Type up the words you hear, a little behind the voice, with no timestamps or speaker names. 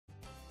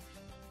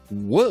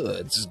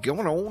What's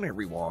going on,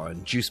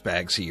 everyone?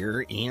 Juicebags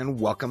here, and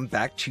welcome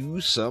back to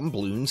some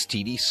Bloons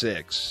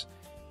TD6.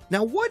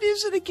 Now, what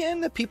is it again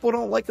that people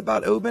don't like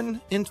about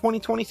Oban in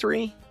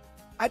 2023?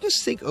 I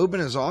just think Oban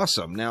is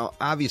awesome. Now,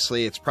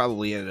 obviously, it's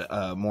probably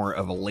a more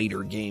of a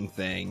later game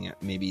thing.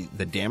 Maybe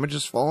the damage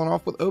has fallen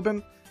off with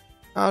Oban?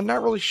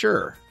 Not really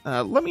sure.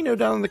 Let me know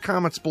down in the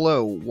comments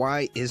below,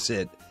 why is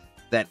it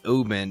that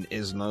Oban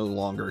is no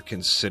longer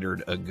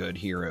considered a good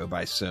hero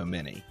by so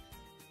many?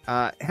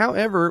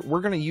 However,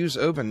 we're going to use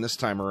Oban this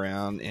time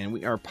around, and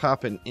we are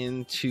popping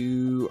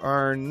into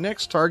our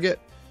next target,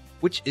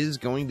 which is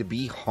going to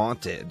be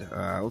Haunted.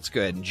 Let's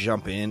go ahead and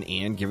jump in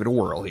and give it a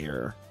whirl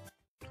here.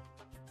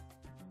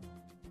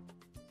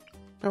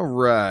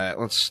 Alright,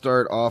 let's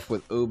start off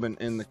with Oban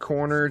in the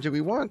corner. Do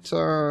we want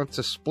to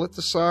split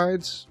the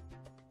sides?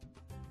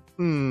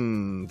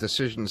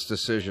 Decisions.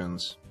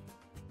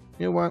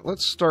 You know what?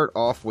 Let's start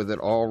off with it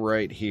all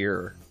right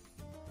here.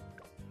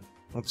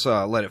 Let's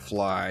let it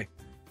fly.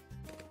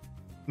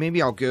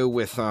 Maybe I'll go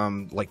with,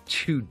 like,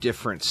 2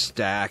 different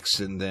stacks,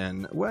 and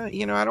then, well,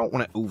 you know, I don't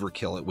want to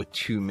overkill it with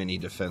too many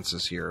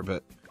defenses here,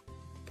 but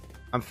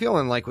I'm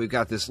feeling like we've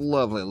got this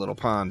lovely little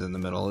pond in the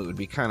middle. It would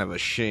be kind of a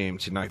shame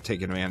to not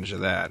take advantage of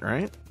that,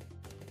 right?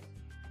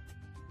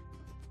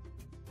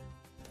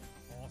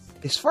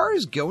 As far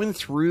as going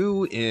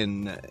through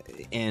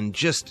and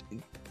just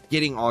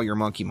getting all your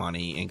monkey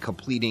money and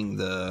completing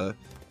the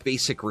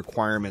basic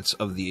requirements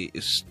of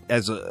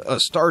as a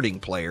starting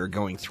player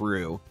going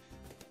through,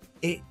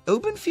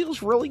 Oban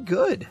feels really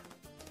good.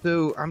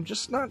 So I'm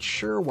just not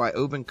sure why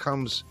Oban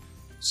comes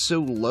so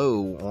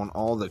low on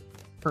all the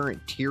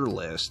current tier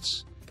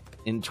lists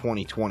in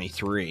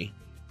 2023.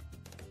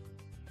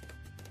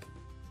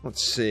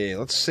 Let's see.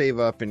 Let's save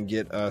up and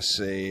get us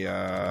a...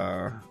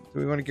 do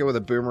we want to go with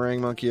a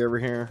boomerang monkey over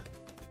here?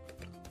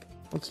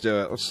 Let's do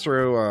it. Let's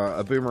throw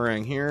a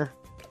boomerang here.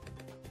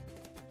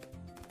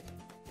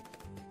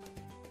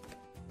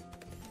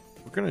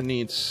 We're going to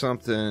need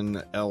something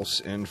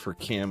else in for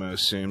camo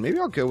soon. Maybe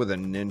I'll go with a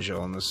ninja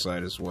on this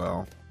side as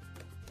well.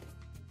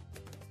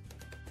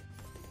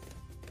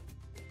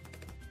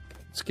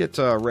 Let's get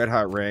red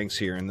hot ranks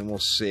here, and then we'll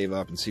save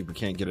up and see if we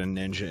can't get a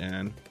ninja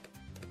in.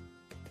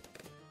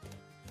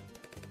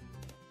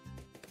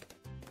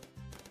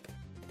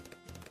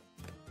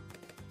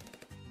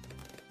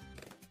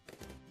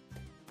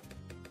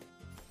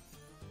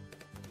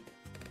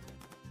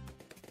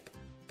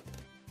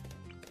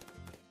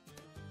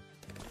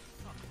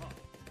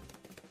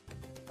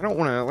 I don't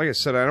want to, like I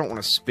said, I don't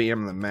want to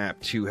spam the map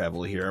too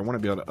heavily here. I want to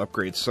be able to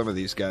upgrade some of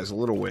these guys a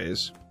little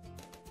ways.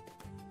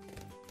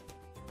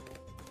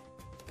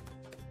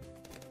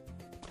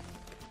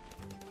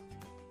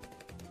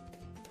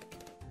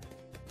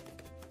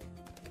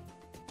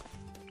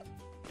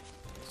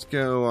 Let's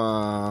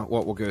go,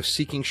 we'll go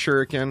Seeking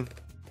Shuriken.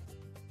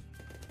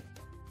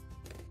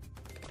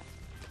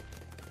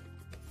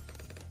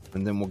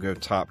 And then we'll go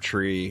Top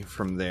Tree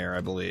from there,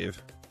 I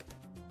believe.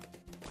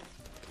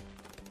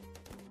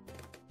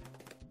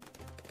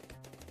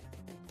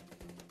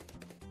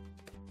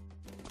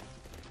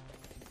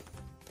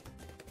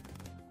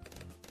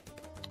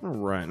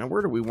 Alright, now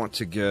where do we want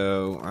to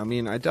go? I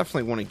mean, I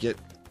definitely want to get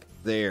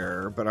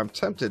there, but I'm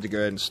tempted to go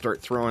ahead and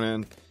start throwing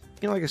in...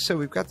 You know, like I said,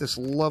 we've got this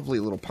lovely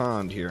little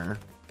pond here.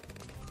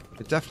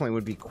 It definitely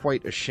would be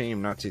quite a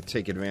shame not to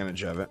take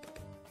advantage of it.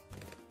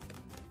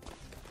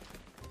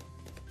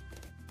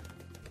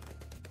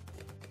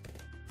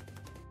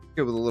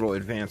 Go with a little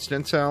advanced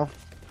intel.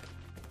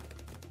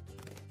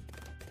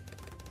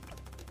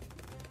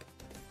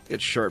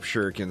 Get sharp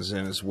shurikens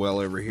in as well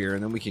over here,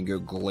 and then we can go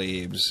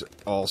glaives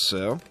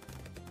also.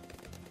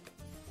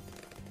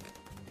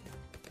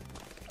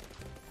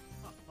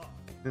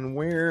 And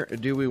where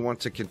do we want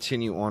to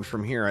continue on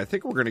from here? I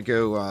think we're going to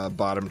go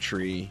bottom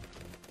tree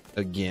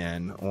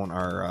again on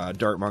our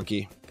dart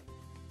monkey.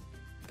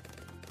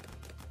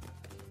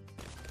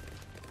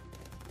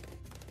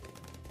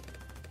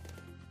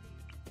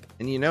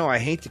 And you know, I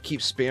hate to keep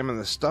spamming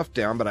the stuff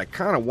down, but I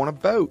kind of want a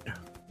boat.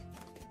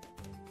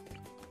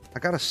 I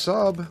got a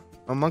sub.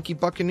 A monkey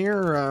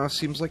buccaneer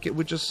seems like it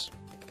would just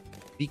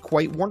be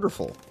quite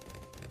wonderful.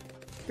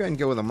 Go ahead and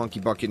go with a monkey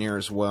buccaneer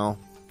as well.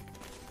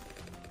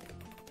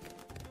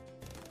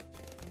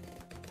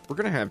 We're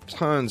going to have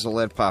tons of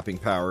lead popping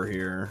power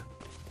here.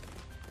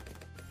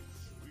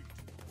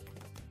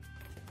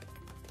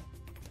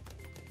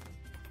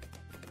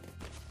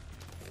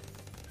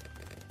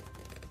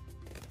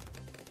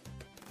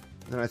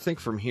 And I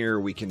think from here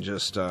we can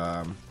just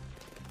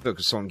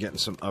focus on getting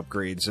some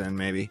upgrades in,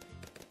 maybe.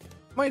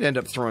 Might end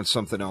up throwing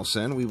something else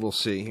in. We will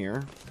see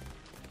here.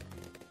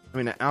 I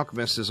mean, an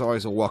Alchemist is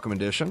always a welcome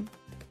addition.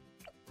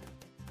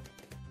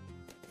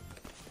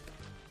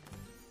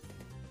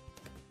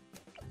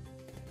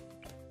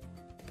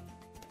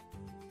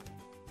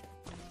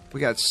 We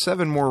got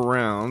 7 more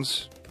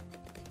rounds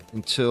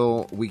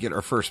until we get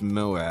our first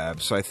Moab,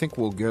 so I think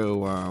we'll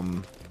go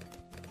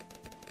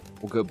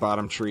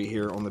bottom tree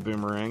here on the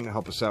boomerang to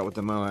help us out with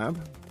the Moab.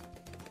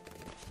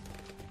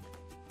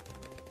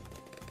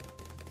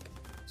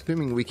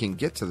 Assuming we can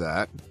get to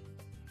that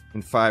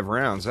in 5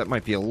 rounds, that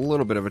might be a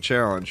little bit of a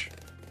challenge.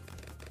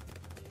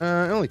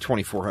 Only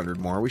 2,400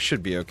 more. We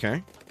should be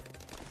okay.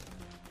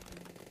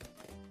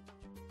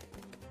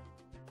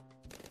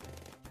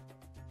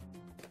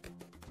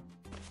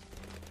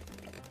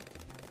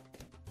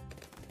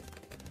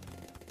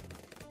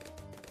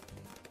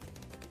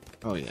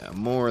 Oh yeah,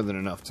 more than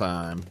enough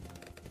time.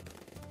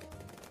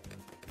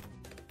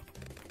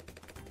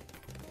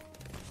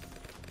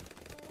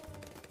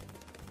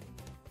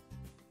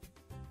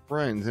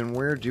 Right, and then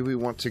where do we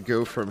want to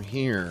go from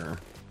here?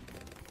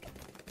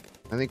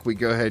 I think we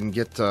go ahead and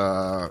get,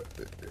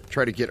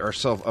 try to get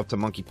ourselves up to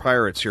Monkey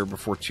Pirates here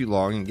before too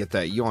long and get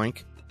that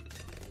yoink.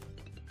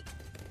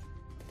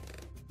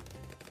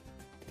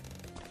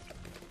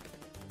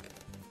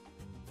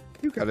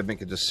 You got to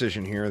make a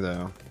decision here,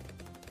 though.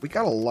 We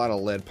got a lot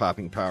of lead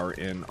popping power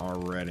in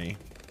already.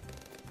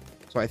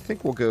 So I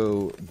think we'll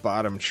go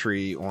bottom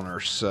tree on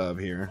our sub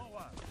here.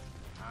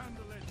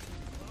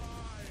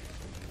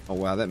 Oh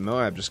wow, that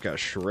Moab just got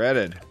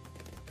shredded.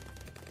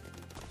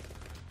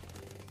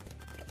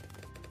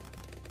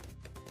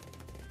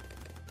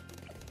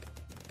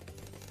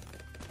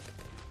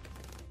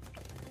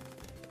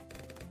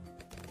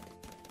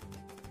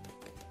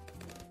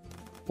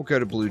 We'll go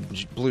to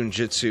Bloon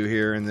Jitsu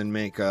here and then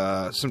make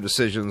some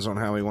decisions on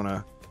how we want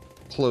to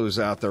close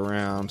out the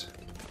round.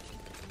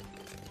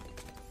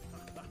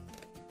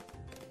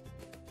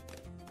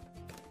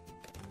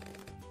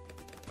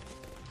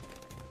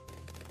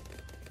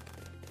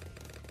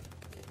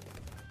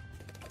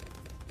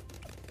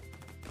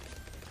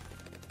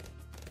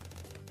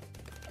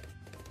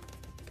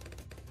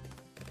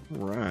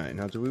 Right,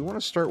 now do we want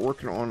to start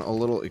working on a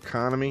little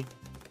economy?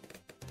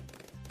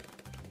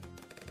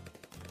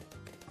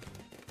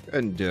 Go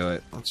ahead and do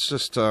it. Let's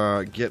just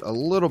get a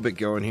little bit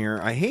going here.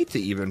 I hate to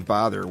even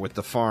bother with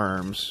the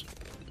farms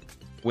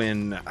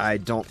when I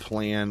don't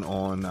plan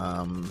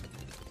on,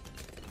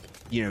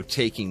 you know,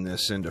 taking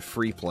this into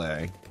free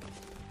play.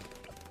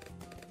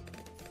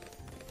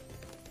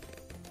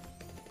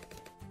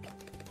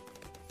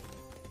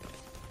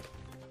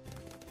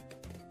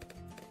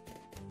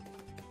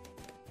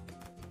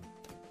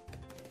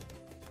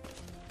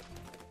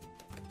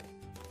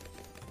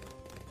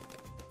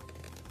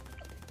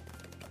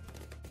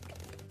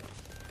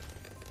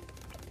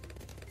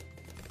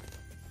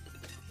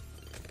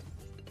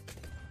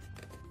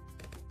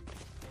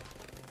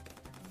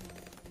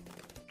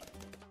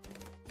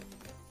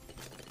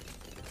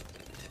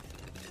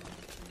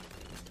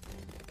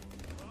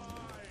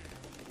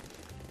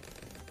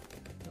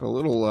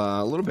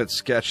 A little bit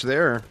sketch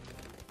there.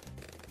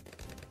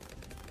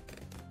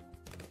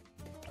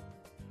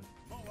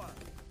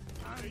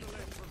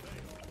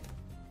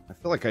 I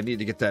feel like I need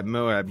to get that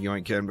Moab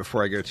yoink in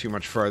before I go too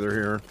much farther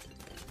here.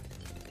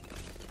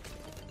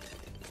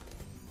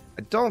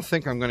 I don't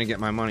think I'm going to get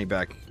my money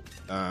back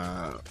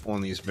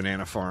on these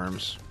banana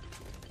farms.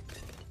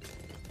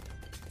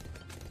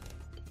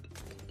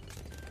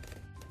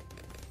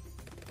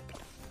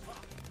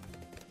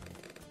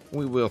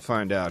 We will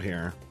find out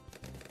here.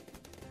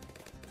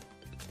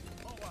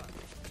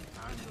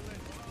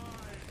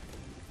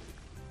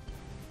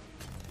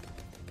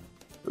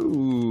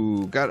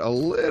 Ooh, got a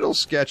little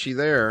sketchy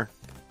there.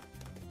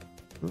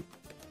 Go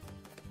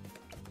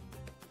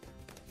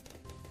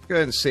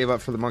ahead and save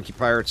up for the Monkey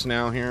Pirates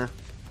now here.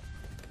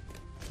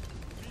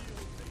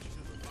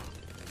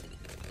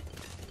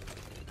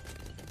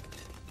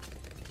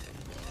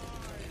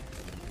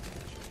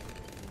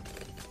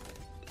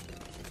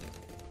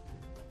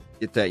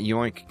 Get that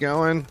yoink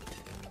going.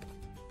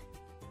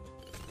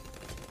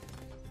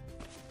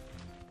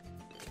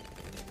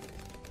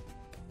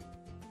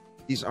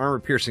 These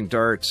armor-piercing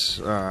darts,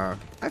 I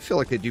feel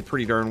like they do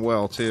pretty darn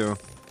well, too.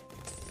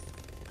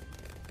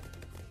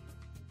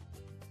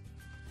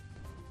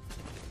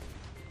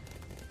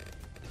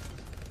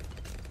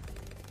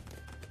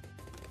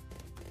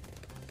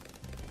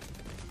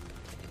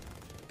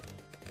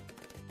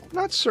 I'm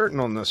not certain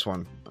on this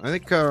one. I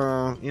think,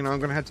 you know, I'm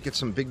going to have to get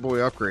some big boy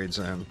upgrades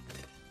in.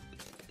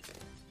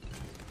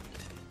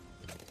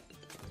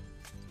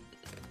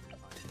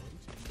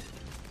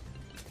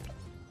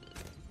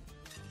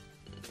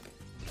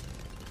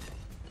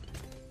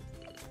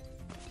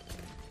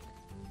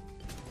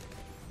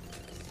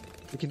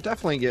 We can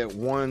definitely get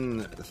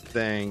one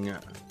thing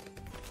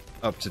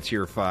up to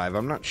tier 5.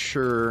 I'm not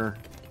sure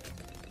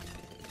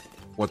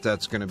what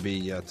that's going to be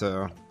yet,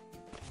 though.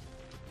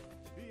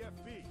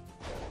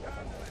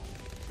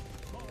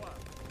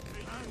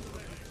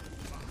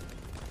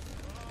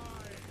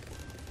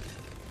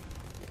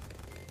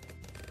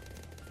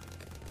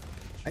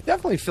 I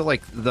definitely feel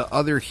like the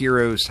other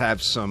heroes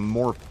have some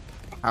more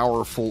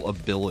powerful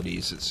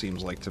abilities, it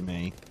seems like to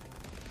me.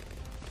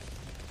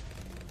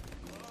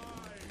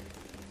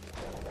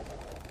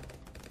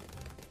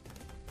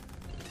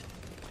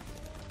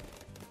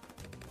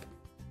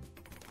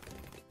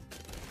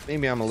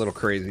 Maybe I'm a little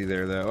crazy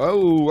there, though.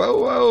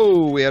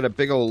 Oh, we had a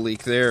big old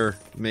leak there.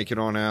 Make it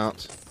on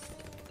out.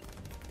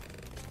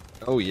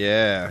 Oh,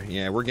 yeah.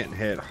 Yeah, we're getting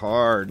hit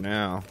hard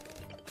now.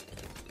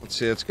 Let's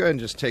see, let's go ahead and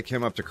just take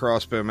him up to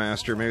Crossbow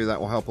Master. Maybe that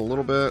will help a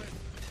little bit.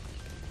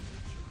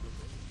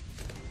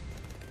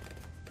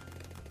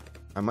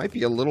 I might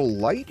be a little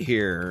light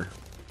here.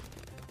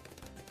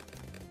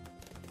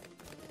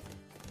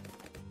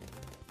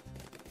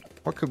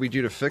 What could we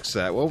do to fix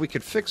that? Well, we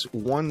could fix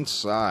one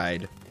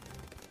side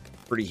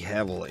pretty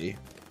heavily.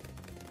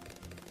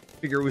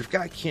 Figure we've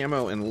got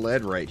camo and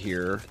lead right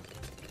here.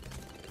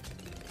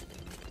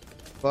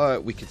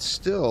 But we could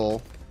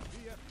still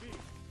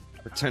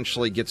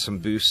potentially get some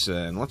boosts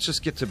in. Let's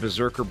just get to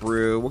Berserker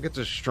Brew. We'll get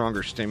to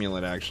Stronger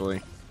Stimulant,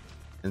 actually.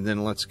 And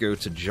then let's go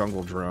to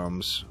Jungle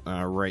Drums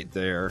right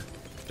there.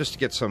 Just to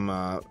get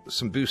some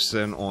boosts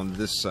in on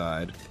this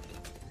side.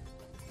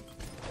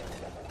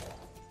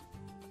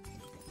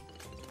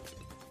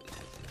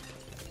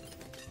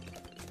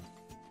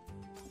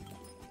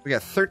 We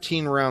got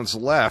 13 rounds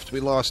left. We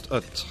lost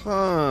a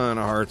ton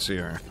of hearts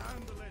here.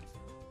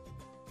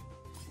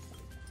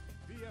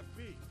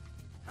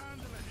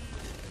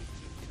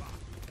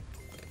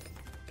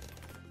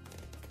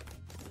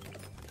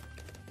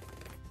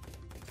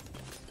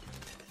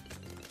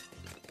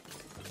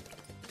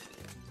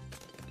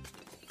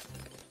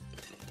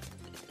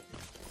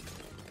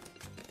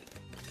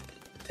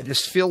 I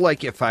just feel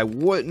like if I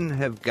wouldn't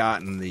have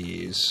gotten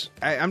these,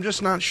 I'm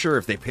just not sure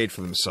if they paid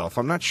for themselves.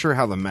 I'm not sure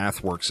how the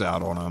math works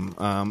out on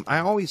them. I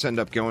always end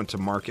up going to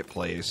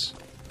Marketplace.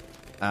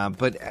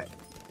 But,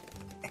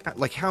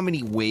 like, how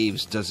many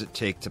waves does it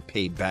take to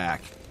pay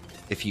back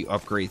if you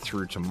upgrade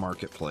through to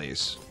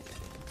Marketplace?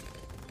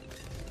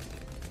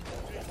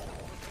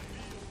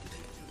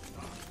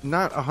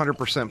 Not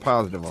 100%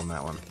 positive on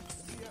that one.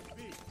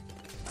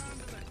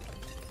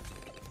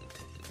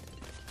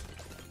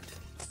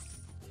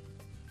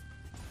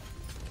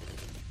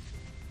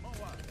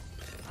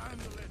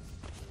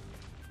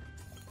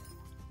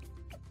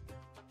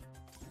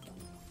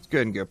 Go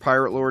ahead and go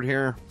Pirate Lord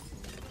here.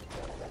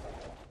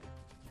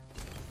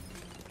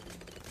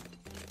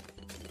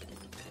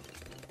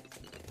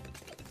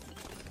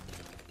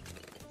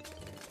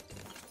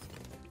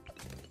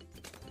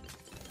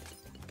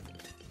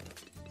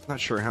 Not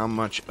sure how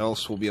much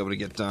else we'll be able to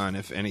get done,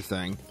 if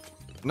anything.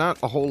 Not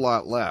a whole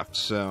lot left,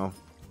 so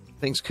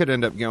things could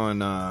end up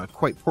going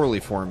quite poorly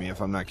for me if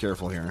I'm not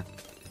careful here.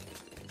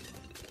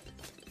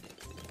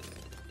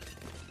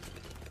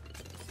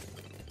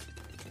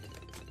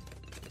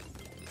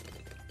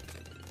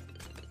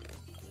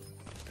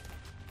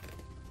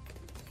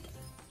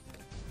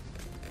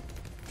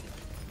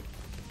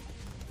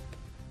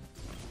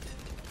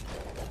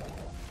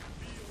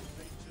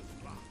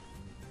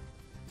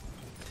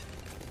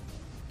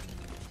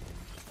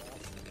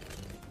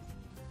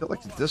 I feel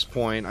like at this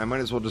point, I might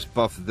as well just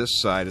buff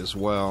this side as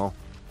well.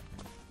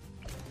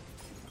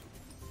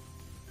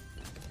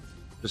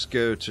 Just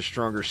go to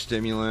Stronger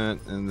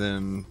Stimulant, and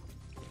then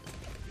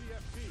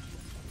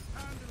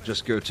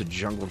just go to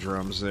Jungle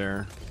Drums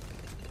there.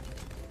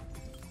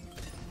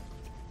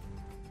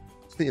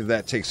 See if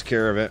that takes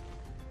care of it.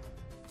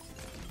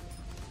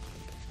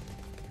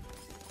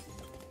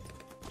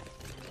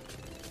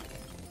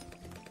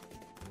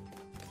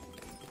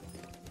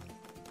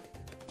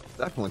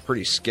 Definitely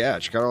pretty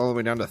sketch. Got all the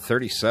way down to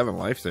 37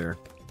 life there.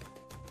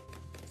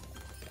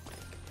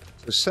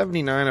 So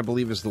 79, I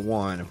believe, is the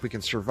one. If we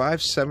can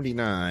survive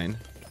 79,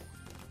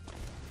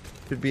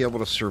 should be able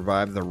to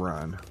survive the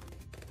run.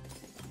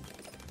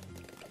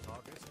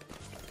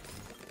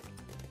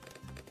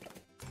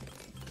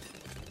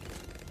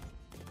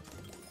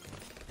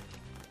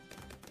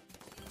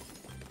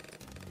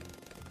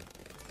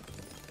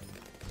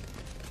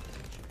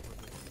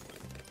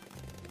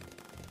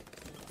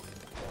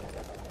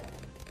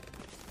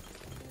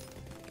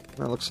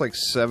 That looks like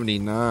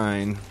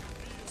 79.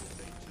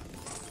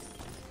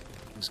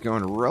 It's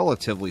going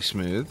relatively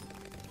smooth.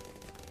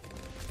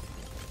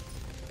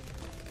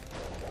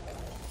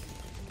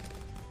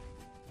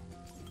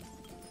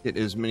 Get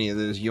as many of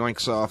those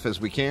yoinks off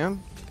as we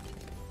can.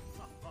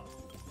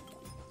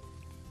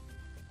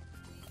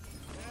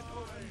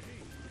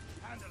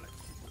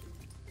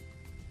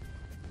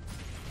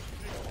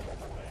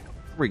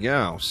 There we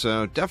go.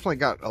 So definitely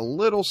got a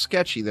little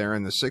sketchy there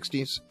in the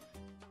 60s.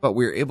 But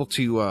we were able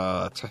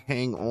to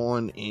hang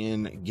on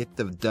and get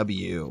the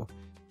W.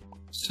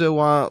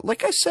 So,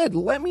 like I said,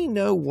 let me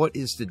know what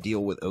is the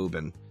deal with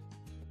Oben.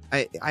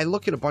 I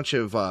look at a bunch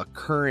of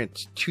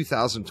current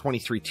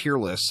 2023 tier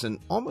lists, and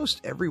almost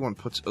everyone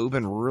puts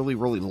Oben really,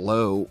 really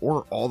low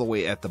or all the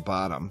way at the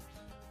bottom.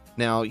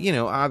 Now, you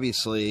know,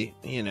 obviously,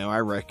 you know,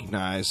 I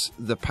recognize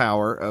the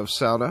power of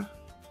Sauda.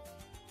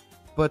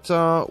 But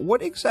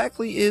what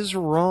exactly is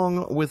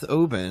wrong with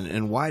Oben,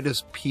 and why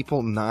does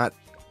people not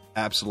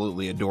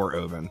absolutely adore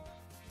Oben?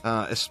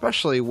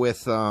 Especially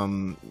with,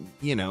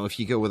 you know, if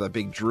you go with a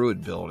big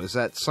druid build. Is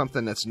that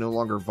something that's no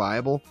longer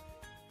viable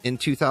in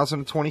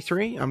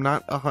 2023? I'm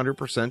not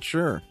 100%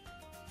 sure.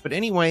 But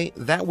anyway,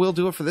 that will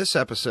do it for this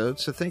episode.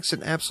 So thanks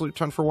an absolute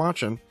ton for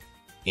watching.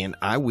 And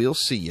I will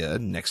see you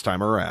next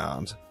time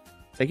around.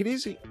 Take it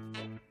easy.